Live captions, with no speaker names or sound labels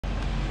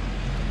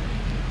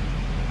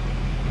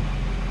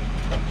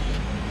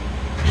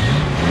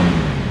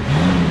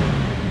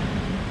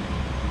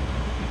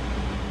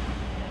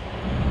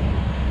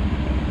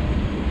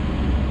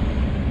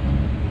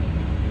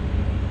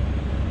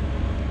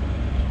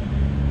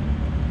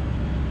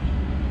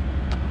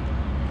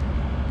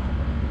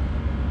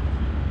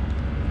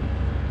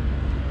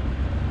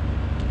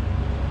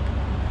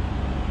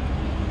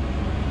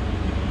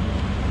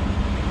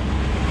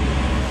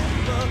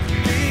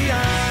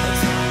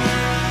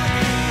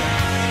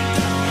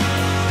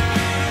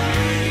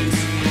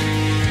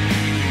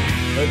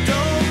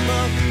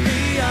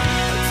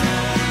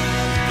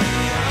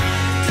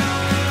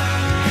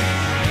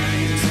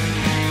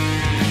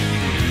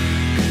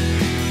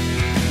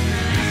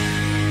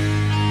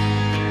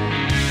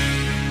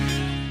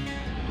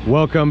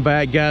Welcome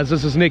back, guys.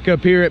 This is Nick up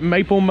here at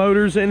Maple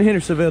Motors in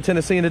Hendersonville,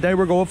 Tennessee, and today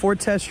we're going for a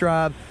test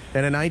drive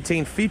in a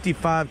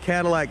 1955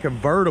 Cadillac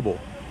Convertible.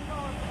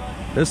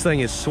 This thing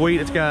is sweet.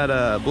 It's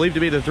got believed to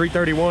be the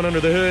 331 under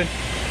the hood.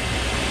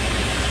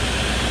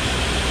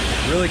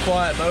 Really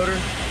quiet motor.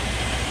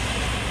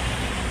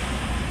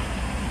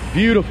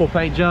 Beautiful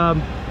paint job.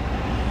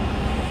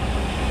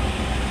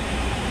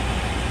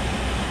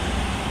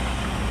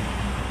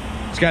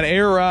 It's got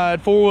air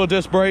ride, 4-wheel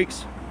disc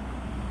brakes.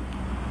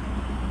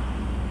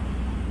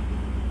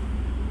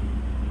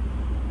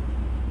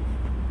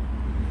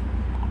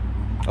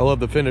 I love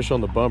the finish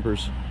on the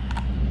bumpers.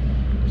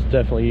 It's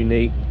definitely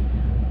unique.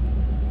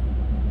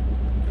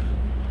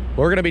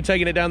 We're going to be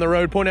taking it down the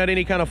road, point out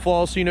any kind of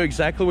flaws so you know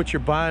exactly what you're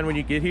buying when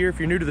you get here. If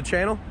you're new to the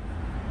channel,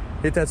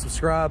 hit that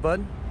subscribe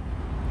button.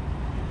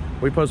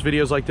 We post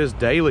videos like this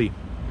daily.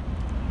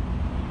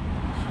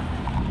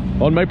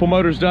 On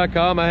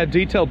maplemotors.com, I have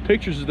detailed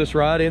pictures of this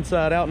ride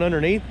inside, out, and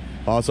underneath.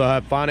 I also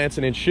have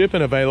financing and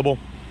shipping available.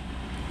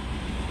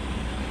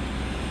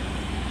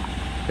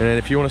 And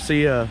if you want to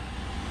see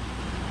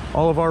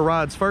all of our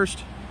rides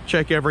first,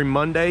 check every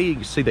Monday. You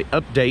can see the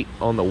update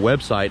on the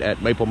website at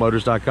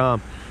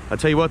maplemotors.com. I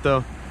tell you what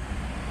though,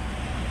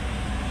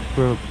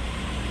 we're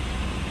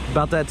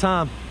about that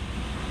time.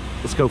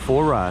 Let's go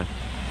for a ride.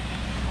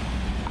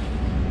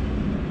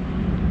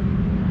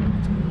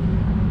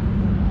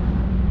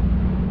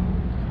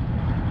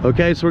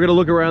 Okay, so we're gonna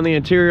look around the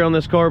interior on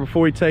this car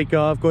before we take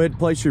off. Go ahead and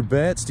place your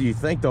bets. Do you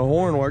think the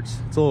horn works?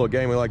 It's a little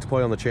game we like to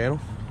play on the channel.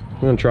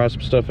 We're gonna try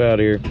some stuff out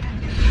here.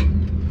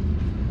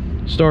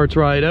 Starts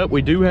right up.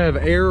 We do have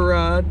air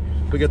ride.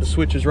 We got the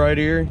switches right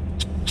here.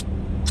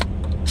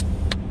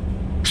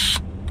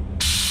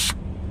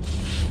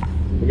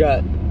 We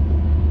got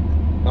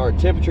our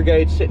temperature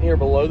gauge sitting here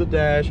below the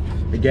dash.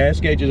 The gas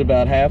gauge is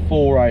about half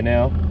full right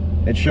now.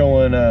 It's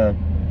showing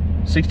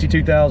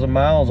 62,000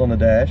 miles on the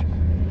dash.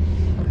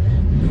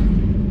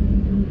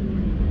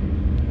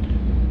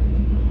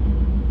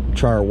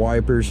 Try our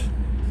wipers.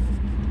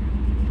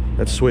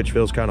 That switch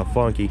feels kind of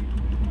funky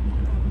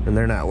and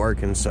they're not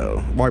working,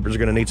 so wipers are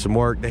going to need some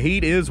work. The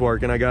heat is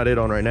working. I got it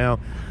on right now.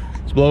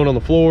 It's blowing on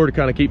the floor to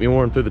kind of keep me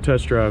warm through the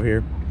test drive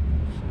here.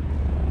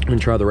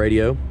 And try the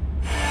radio.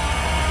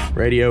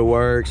 Radio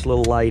works. A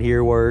little light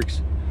here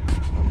works.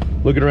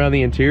 Looking around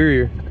the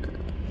interior,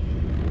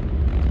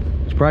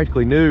 it's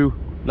practically new,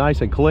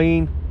 nice and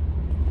clean.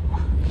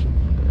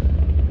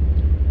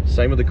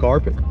 Same with the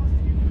carpet.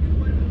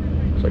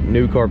 It's like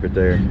new carpet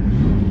there.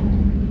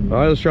 All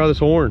right, let's try this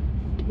horn.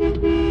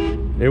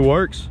 It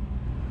works.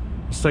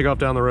 Let's take off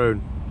down the road.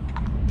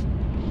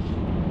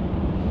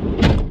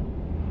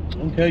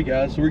 Okay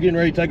guys, so we're getting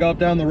ready to take off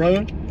down the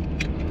road.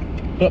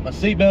 Put my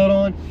seatbelt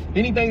on.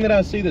 Anything that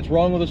I see that's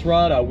wrong with this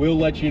ride, I will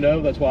let you know.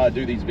 That's why I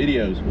do these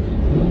videos.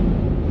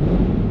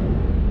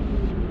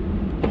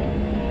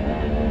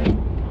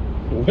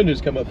 The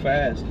windows come up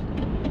fast.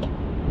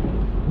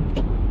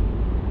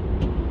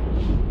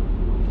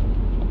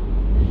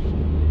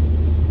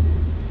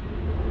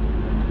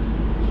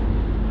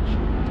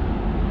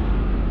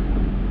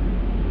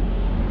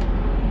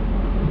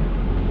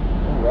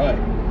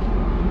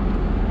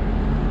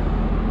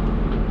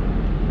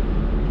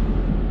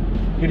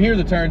 You can hear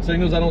the turn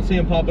signals. I don't see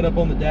them popping up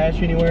on the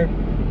dash anywhere,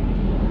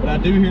 but I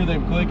do hear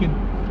them clicking.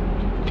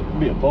 There'll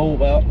be a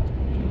bulb out.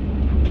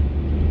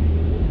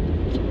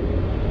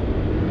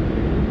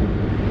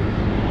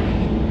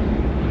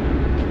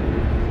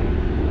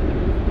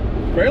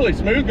 Fairly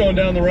smooth going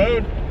down the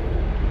road.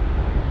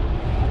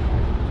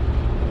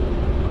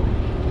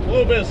 A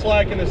little bit of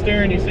slack in the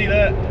steering, you see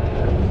that?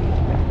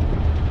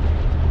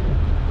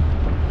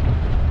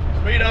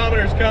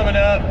 Speedometer's coming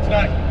up. It's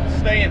not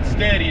staying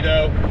steady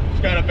though.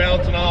 Kind of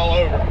bouncing all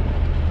over.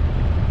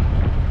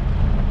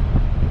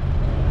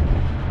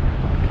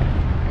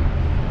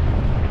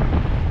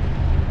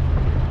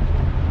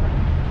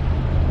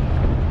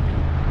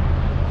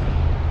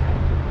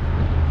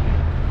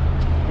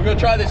 We're gonna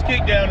try this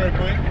kick down real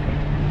quick.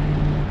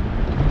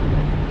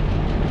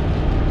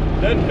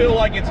 Doesn't feel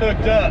like it's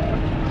hooked up.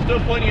 Still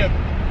plenty of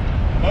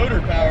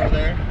motor power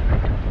there.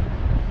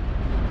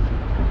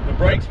 The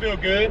brakes feel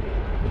good.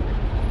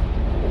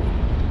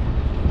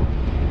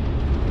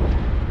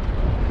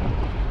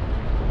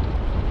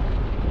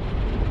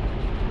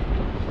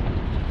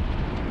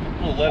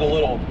 Let a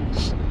little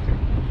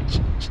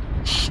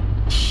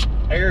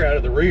air out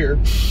of the rear.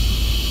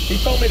 He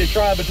told me to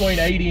try between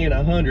 80 and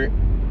 100.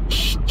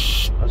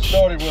 I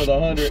started with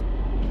 100.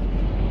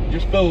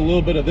 Just felt a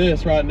little bit of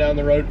this riding down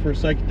the road for a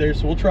second there,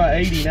 so we'll try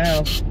 80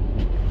 now.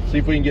 See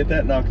if we can get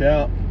that knocked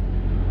out.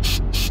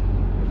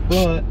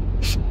 But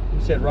it's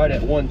set right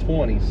at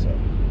 120, so.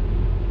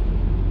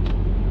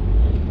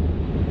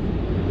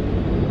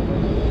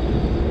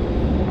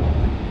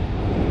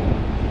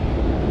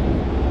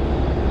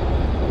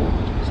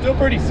 Still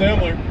pretty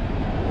similar.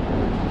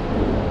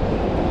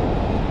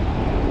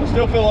 I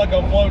still feel like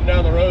I'm floating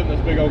down the road in this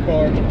big old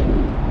car.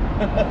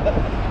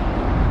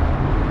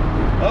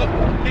 Oh,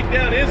 kick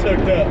down is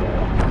hooked up.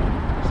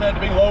 Just had to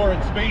be lower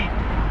in speed.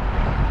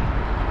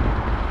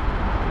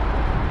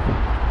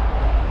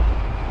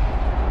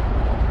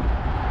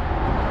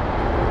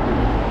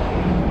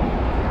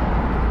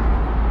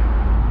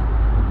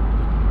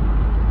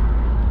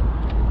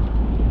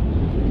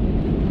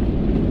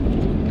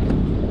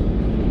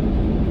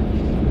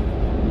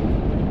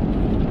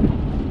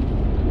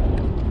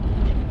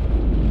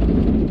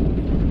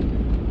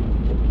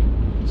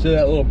 See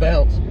that little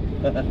bounce?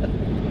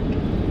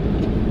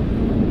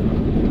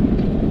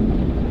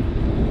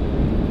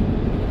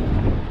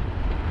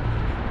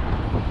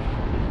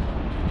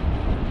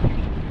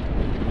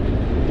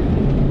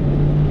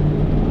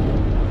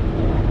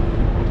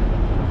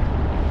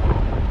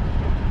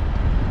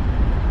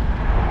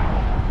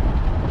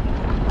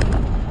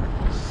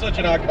 Such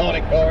an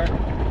iconic car.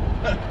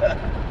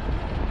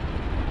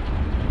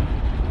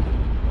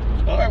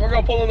 All right, we're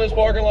gonna pull in this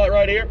parking lot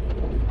right here.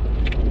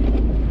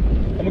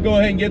 I'm gonna go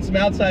ahead and get some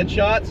outside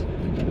shots.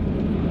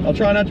 I'll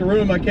try not to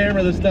ruin my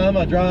camera this time.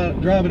 I'm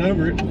driving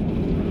over it.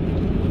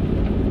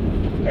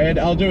 And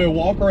I'll do a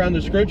walk around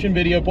description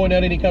video, point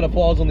out any kind of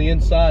flaws on the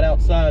inside,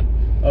 outside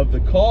of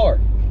the car.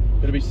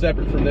 It'll be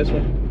separate from this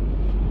one.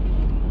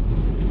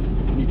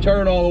 When you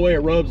turn all the way, it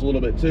rubs a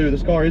little bit too.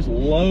 This car is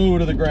low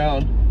to the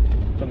ground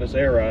from this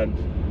air ride.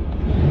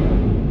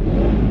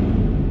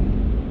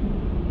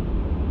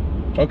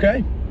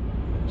 Okay,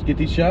 let's get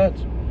these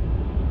shots.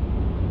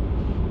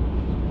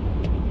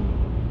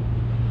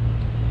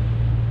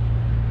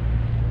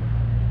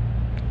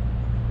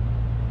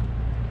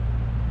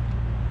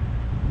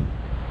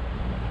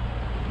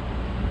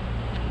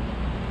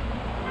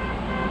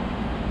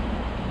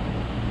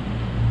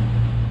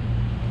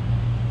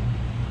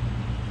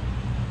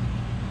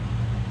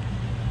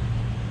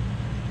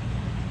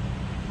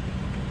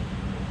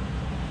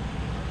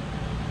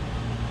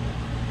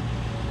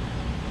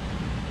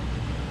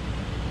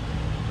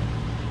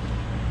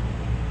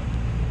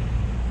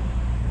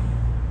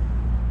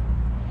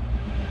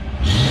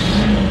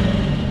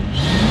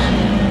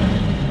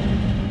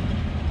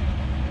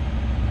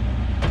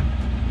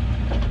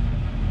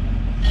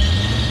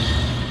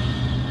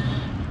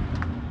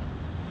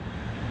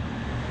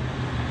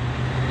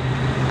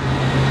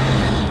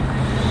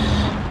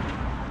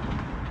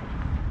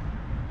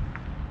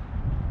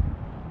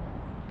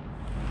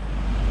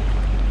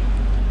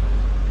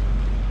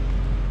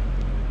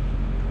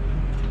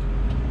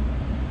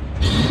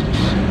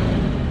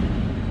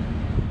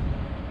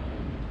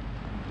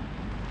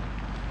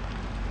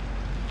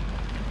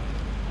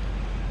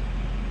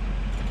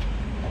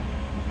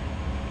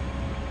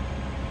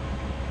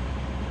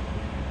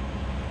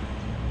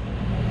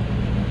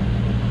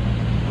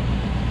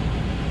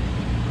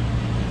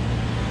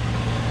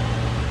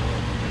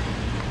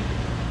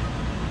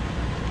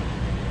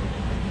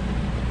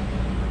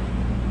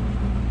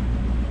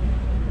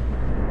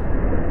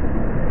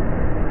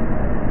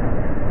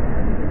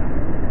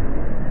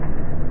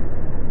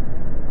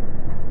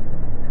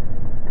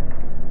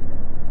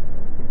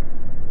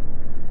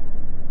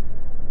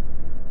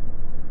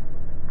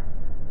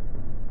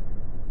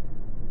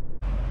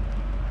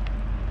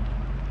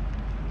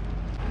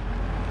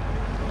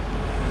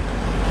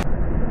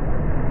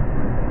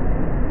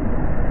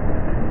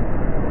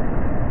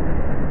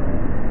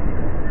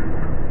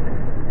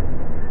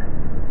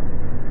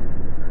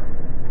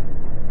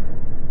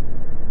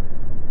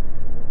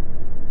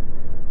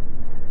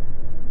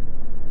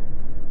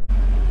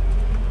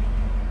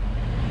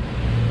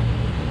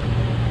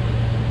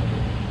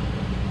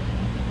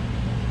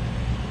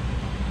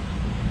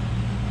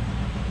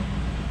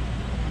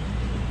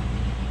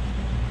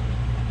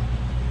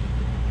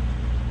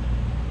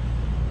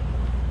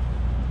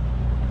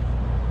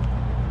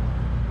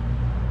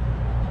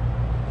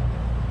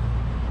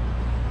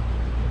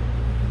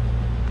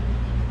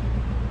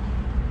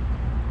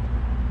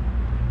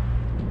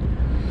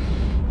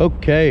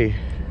 Okay,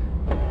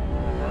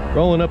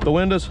 rolling up the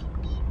windows.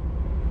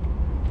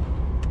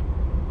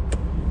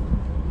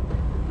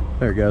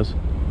 There it goes. A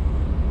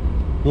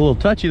little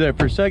touchy there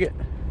for a second.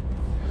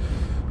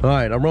 All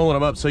right, I'm rolling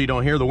them up so you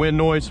don't hear the wind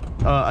noise.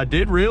 I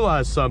did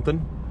realize something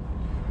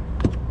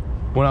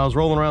when I was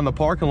rolling around the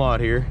parking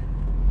lot here.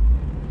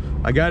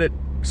 I got it,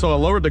 so I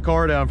lowered the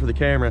car down for the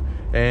camera,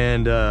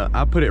 and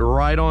I put it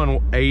right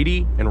on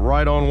 80 and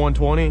right on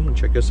 120, and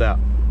check this out.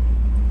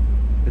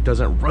 It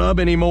doesn't rub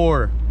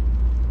anymore.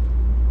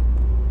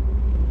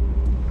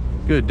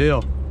 Good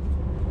deal.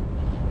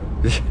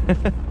 So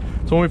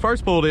when we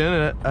first pulled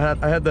in,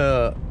 I had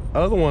the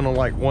other one on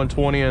like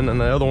 120 and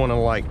the other one on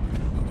like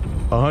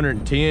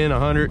 110,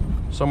 100,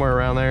 somewhere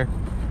around there.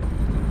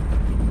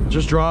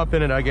 Just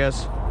dropping it, I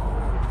guess,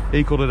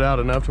 equaled it out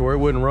enough to where it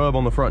wouldn't rub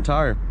on the front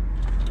tire.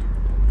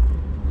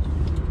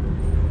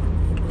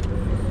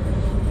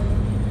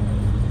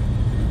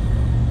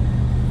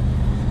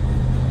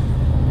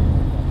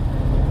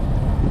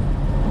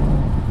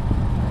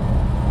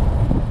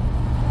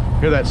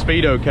 Hear that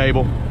speedo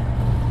cable.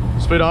 The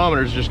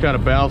speedometer's just kind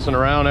of bouncing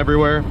around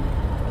everywhere.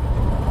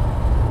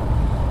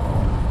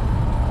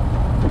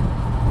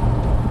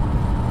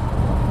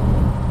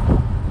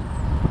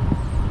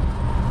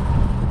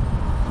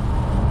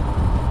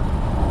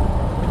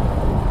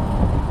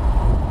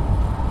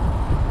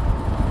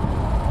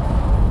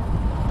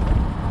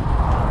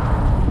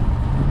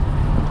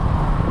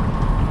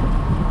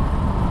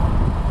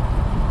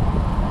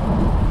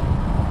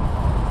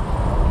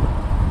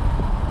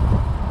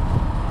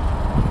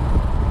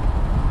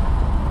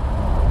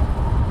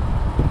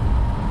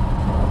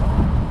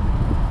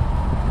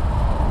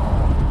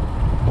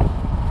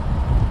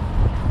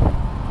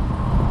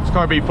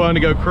 car be fun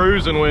to go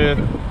cruising with.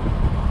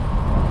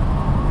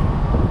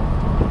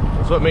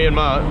 That's what me and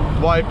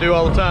my wife do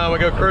all the time. We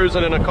go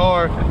cruising in a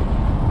car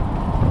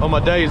on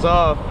my days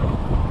off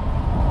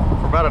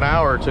for about an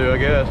hour or two, I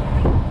guess.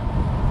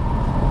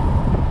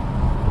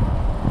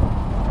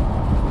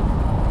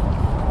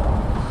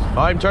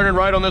 I'm turning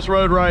right on this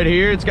road right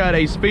here. It's got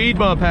a speed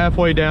bump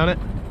halfway down it.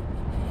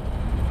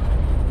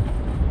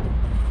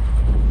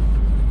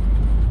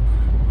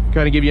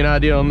 Kind of give you an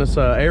idea on this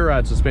air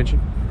ride suspension.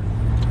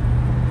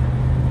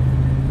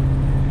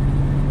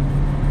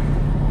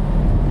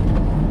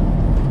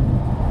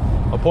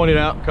 I'll point it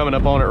out coming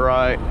up on it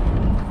right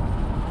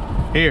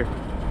here.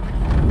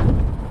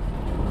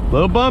 A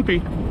little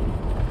bumpy.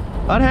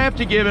 I'd have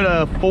to give it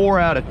a 4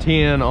 out of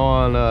 10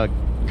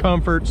 on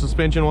comfort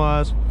suspension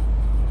wise.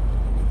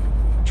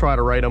 Try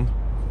to rate them.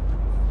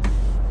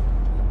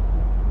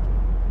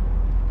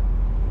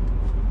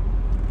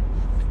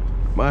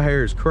 My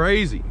hair is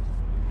crazy.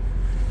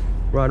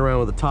 Riding around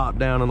with the top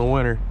down in the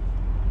winter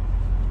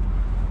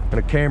and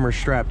a camera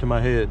strapped to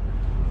my head.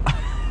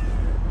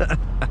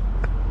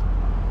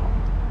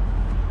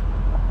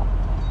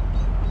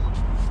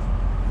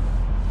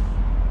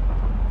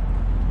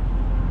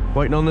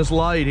 Waiting on this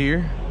light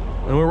here,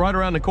 and we're right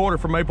around the corner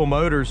from Maple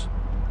Motors.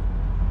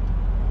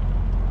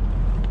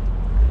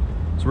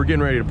 So we're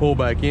getting ready to pull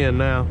back in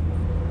now.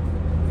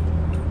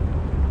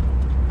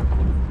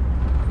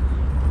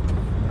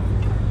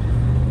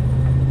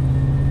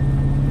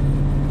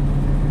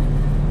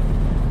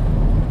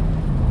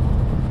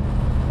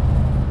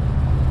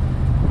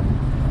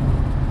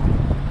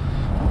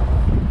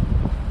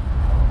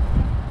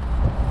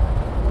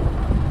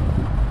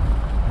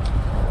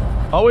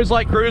 Always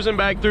like cruising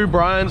back through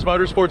Brian's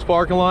Motorsports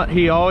parking lot.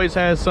 He always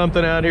has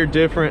something out here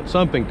different,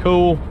 something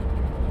cool.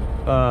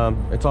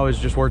 It's always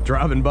just worth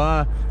driving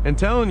by and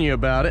telling you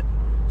about it.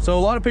 So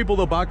a lot of people,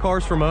 they'll buy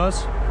cars from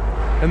us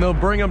and they'll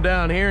bring them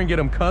down here and get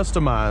them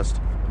customized.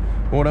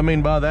 What I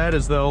mean by that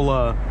is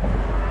they'll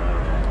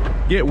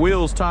get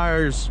wheels,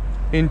 tires,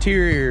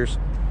 interiors,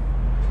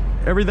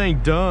 everything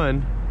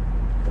done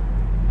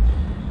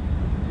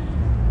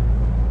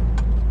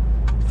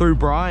through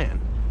Brian.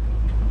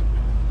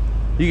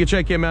 You can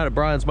check him out at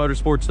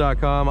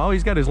briansmotorsports.com. Oh,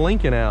 he's got his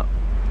Lincoln out.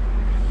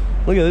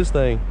 Look at this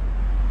thing.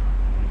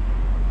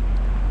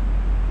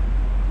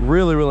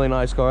 Really, really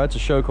nice car. That's a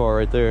show car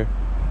right there.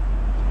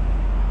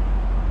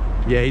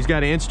 Yeah, he's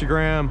got an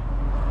Instagram,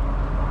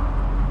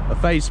 a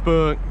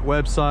Facebook,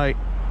 website.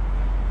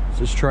 It's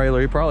his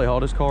trailer. He probably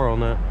hauled his car on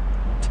that.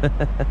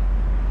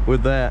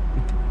 With that.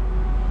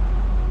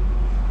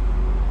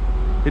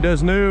 He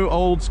does new,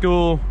 old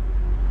school,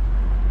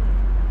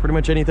 pretty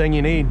much anything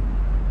you need.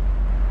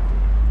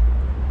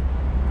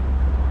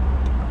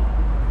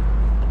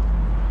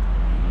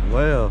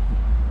 Well,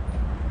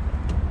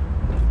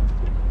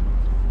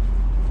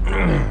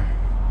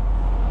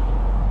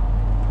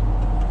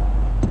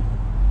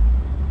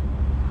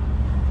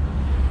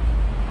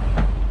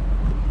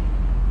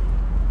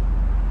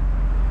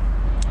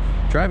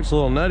 traffic's a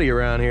little nutty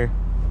around here.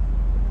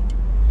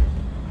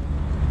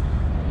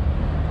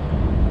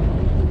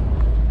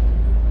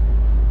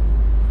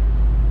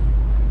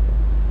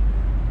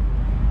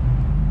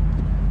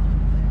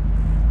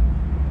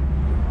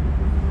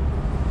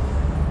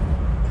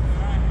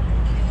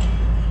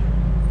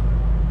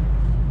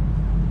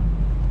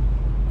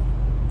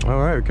 All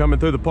right, we're coming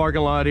through the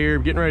parking lot here,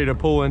 getting ready to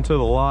pull into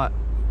the lot.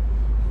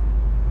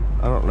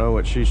 I don't know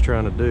what she's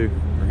trying to do,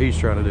 or he's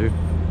trying to do.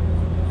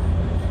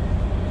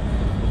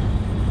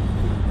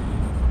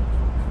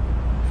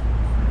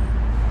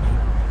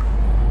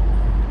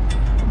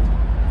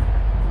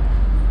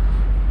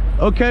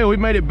 Okay, we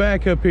made it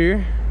back up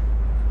here.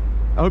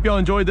 I hope y'all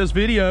enjoyed this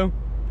video.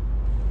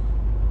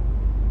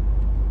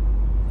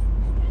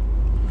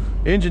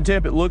 Engine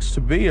temp, it looks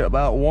to be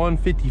about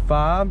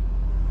 155.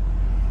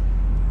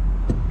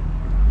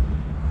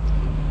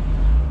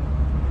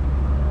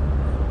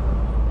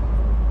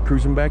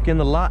 Cruising back in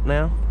the lot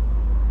now.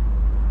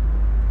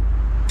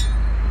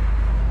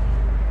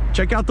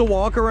 Check out the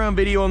walk around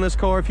video on this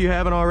car if you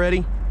haven't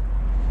already.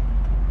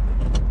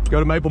 Go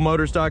to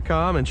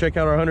maplemotors.com and check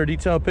out our 100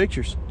 detailed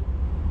pictures.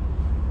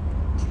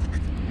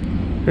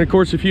 And of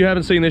course, if you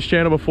haven't seen this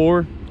channel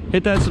before,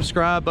 hit that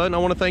subscribe button. I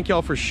want to thank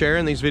y'all for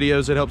sharing these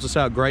videos. It helps us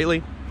out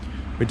greatly.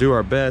 We do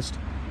our best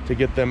to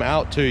get them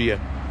out to you.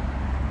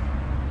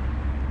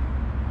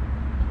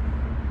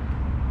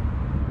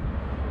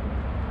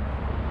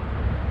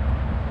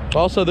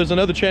 Also, there's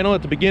another channel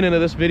at the beginning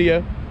of this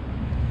video.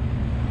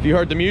 If you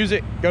heard the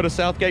music, go to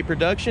Southgate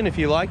Production if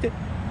you liked it.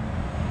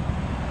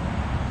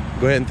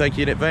 Go ahead and thank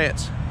you in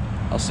advance.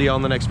 I'll see you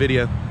on the next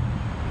video.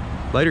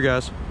 Later,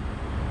 guys.